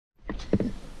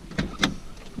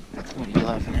You're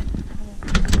laughing at.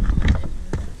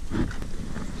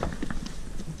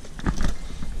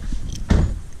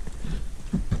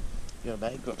 You got a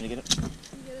bag? You want me to get it? You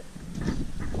get it.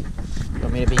 You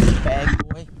want me to be your bag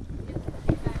boy?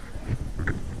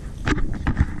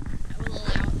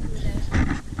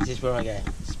 Is this where I go?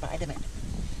 Spider-Man.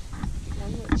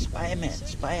 Spider-Man.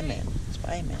 Spider-Man.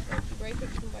 Spider-Man. If you break it, you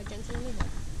can buy gentle on the back.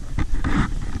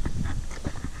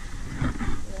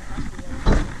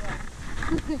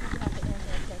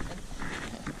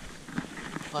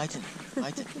 Fighting.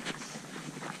 Fighting.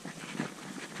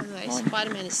 By the way,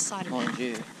 Spider-Man is Spider-Man. Mind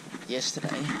you,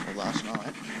 yesterday or last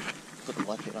night, got the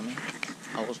live feed on me.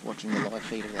 I was watching the live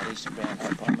feed of that Eastern Brown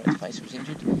hope on where his face was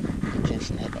injured. And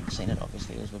Jensen had not seen it,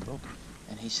 obviously, as with Brooke.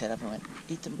 And he sat up and went,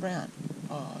 Ethan Brown.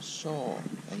 Oh, sore.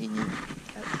 And he knew.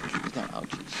 He's going, oh,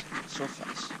 jeez. Sore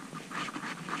face.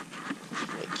 Which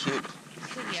is really cute. I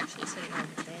think he actually said it on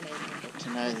the band-aid. To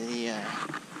know that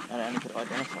not only could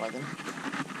identify them.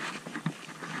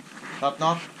 Knock,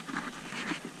 knock.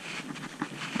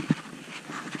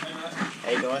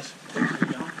 Hey, guys.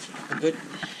 Good.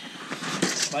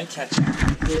 Snake catcher.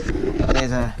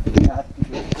 There's a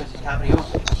carpet yours.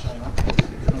 I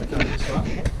can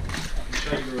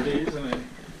show you where it is, and then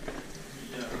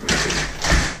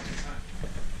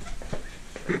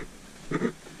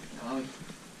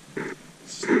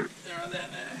they're on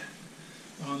that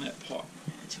there. On that pot.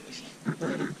 Too easy. Is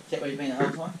that where you've been the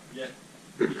whole time? Yeah.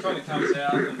 He kind of comes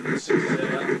out and sits his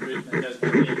head out a bit and then goes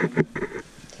back in.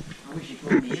 I wish you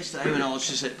called me yesterday when I was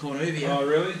just at Cornubia. Oh,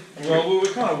 really? Well, we were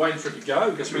kind of waiting for it to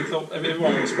go because we thought,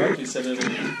 everyone we spoke to said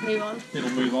Move on. it'll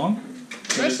move on.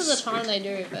 Most of the time they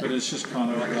do, But but it's just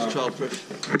kind of like It's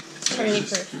childproof. training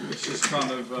proof. it's just kind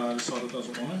of decided it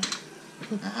doesn't want to.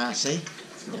 Aha, see?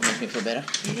 That makes me feel better.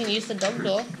 You can use the dog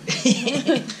door.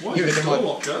 Why You is reckon the door my-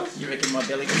 locked, girls? You reckon my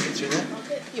belly can fit through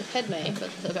that? Your ped may, but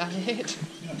that's about it.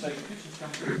 You know, take pictures, come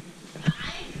through.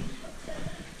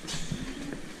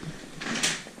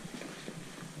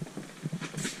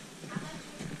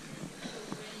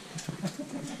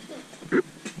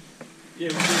 Yeah,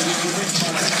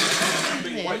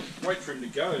 we've been wait for him to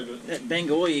go, but That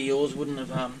Bangor of yours wouldn't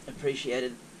have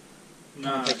appreciated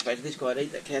no. This guy'd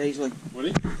eat that cat easily. Would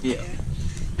he? Yeah.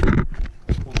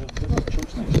 Well, the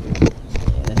chooks next to it.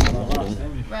 Yeah, that's what I'll I'm ask doing.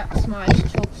 them Rats, mice,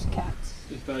 chooks, cats.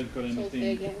 if they've got It's all fair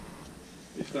anything, game.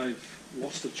 if they've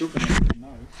lost a chook and anything, no.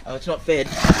 Oh, it's not fed.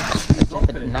 It's not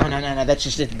fed. No, that's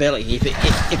just its belly.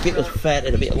 If it was fat,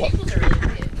 it'd be a lot. People's are really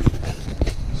weird.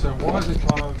 So why has it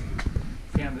kind of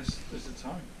found this as its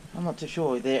home? I'm not too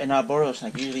sure. They're an arboreal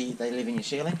snake. Usually they live in your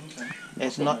ceiling. Okay.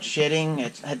 It's not shedding.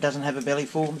 It doesn't have a belly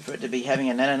full for it to be having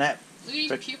a nana nap. Look at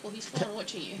his pupil, he's full on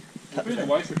watching you. We've been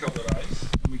away for a couple of days,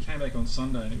 and we came back on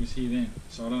Sunday, and it was here then.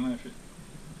 So I don't know if it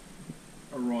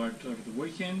arrived over the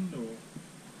weekend, or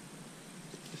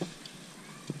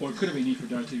it could have been here for a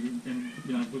day too, and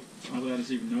without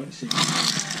us even noticing.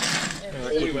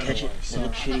 Yeah. You can catch it. So- It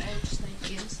looks shitty.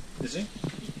 Snake is. Is he?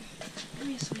 Come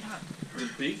here, sweetheart. Is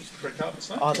it big? For a carpet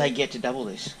snake? Oh, they get to double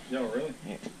this. Yeah, really?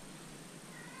 Yeah.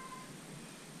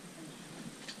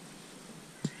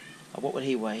 What would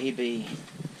he weigh? He'd be,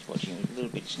 just watching, a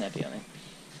little bit snappy, I think.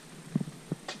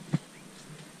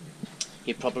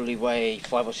 He'd probably weigh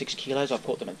 5 or 6 kilos. I've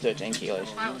caught them at 13 kilos.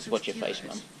 5 or 6 Watch your face,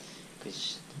 kilos. Mum.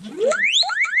 Because...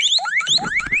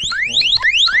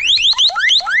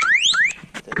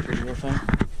 That's your phone.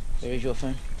 Where is your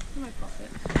phone? In my pocket.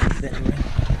 That's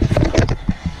your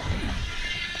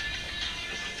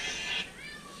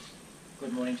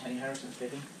Good morning, Tony Harrison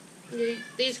speaking.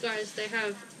 These guys, they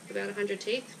have about 100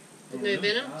 teeth with no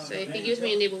venom, so if he gives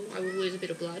me a nibble, I will lose a bit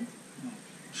of blood.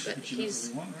 But Which you don't he's...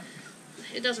 really want, right?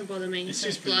 It doesn't bother me, He it's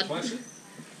seems just pretty blood. placid.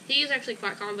 He is actually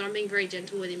quite calm, but I'm being very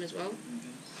gentle with him as well.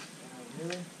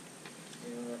 Really?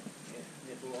 Yeah,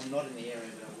 well, I'm not in the area,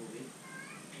 but I will be.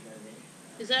 Go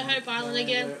there. Is that Hope Island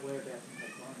again? Whereabouts in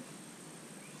Hope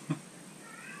Island?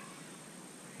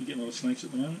 You getting a lot of snakes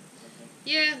at the moment?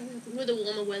 Yeah, with the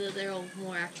warmer weather, they're all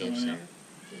more active, so... yeah.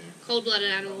 Yeah. Cold-blooded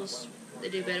animals, they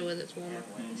do better when it's warmer.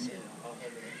 So.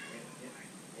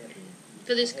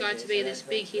 For this guy to be this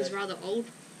big, he's rather old.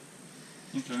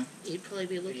 Okay. You'd probably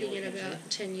be looking at about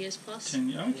 10 years plus. 10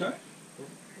 years, okay.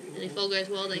 And if all goes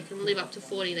well, they can live up to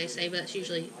 40, they say, but that's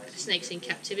usually snakes in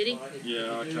captivity. Yeah,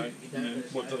 okay. And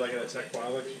what, do they get attacked by,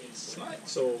 like,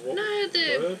 snakes or what? No,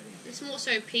 Bird? it's more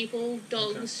so people,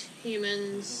 dogs,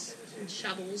 humans,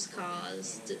 shovels,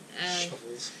 cars,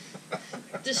 Shovels.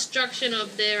 destruction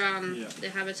of their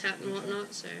habitat and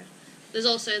whatnot. So there's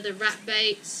also the rat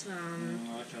baits,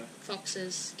 Okay.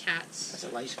 foxes, cats. That's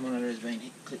a lace monitor has been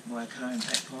clicked by a car in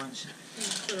Pat Pines. I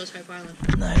thought it was Hope Island.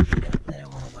 No, they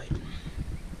don't want to wait.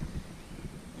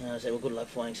 I said, well, good luck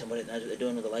finding somebody that knows what they're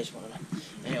doing with a lace monitor.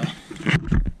 Anyway.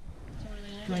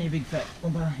 Come on, you big fat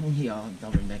wumpa. In here.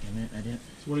 I'll bring back in a minute, no doubt.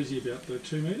 So what is he, about the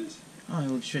 2 metres? Oh,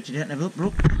 we'll stretch it out and have a look,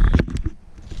 Brooke.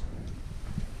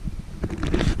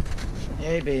 Yeah,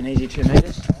 it'd be an easy 2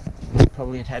 metres.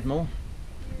 Probably a tad more.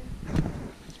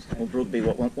 Well, Brooke be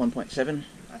what, 1.7?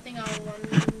 I think I'll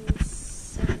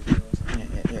 170 or something.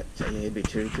 Yeah. So yeah, it'd be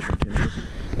 2 metres.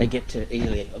 They get to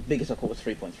easily, the biggest I caught was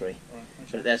 3.3. Right, okay.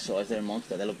 But at that size, they're a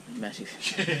monster. They look massive.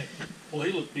 Yeah. Well,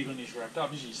 he looked big when he's wrapped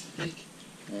up. He's thick.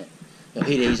 Yeah. Well,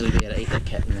 he'd easily be able to eat that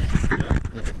cat in there. Yeah.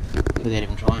 Without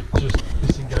even trying. Just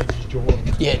disengage his jaw.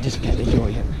 Yeah, disengage his jaw,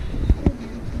 yeah.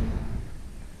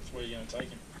 So where are you going to take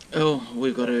him? Oh,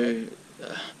 we've got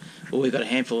a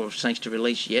handful of snakes to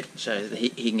release yet, so that he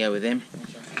can go with them.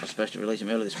 Okay. I was supposed to release him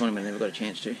earlier this morning, but I never got a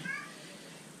chance to.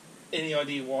 Any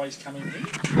idea why he's coming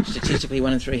here? Statistically,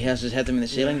 1 in 3 houses have them in the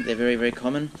ceiling. Yeah. They're very, very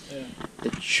common. Yeah.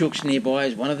 The chooks nearby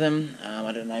is one of them.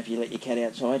 I don't know if you let your cat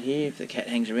outside here, if the cat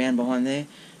hangs around behind there,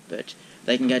 but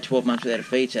they can go 12 months without a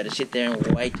feed, so to sit there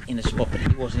and wait in a spot, but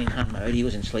he wasn't in hunt mode, he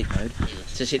was in sleep mode,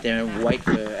 to sit there and wait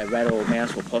for a rat or a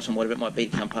mouse or possum, whatever it might be,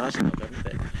 to come past him.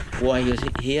 But why he was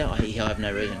here, I have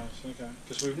no reason. Okay.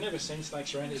 Because we've never seen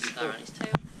snakes around here before. Star on his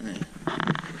tail. Yeah.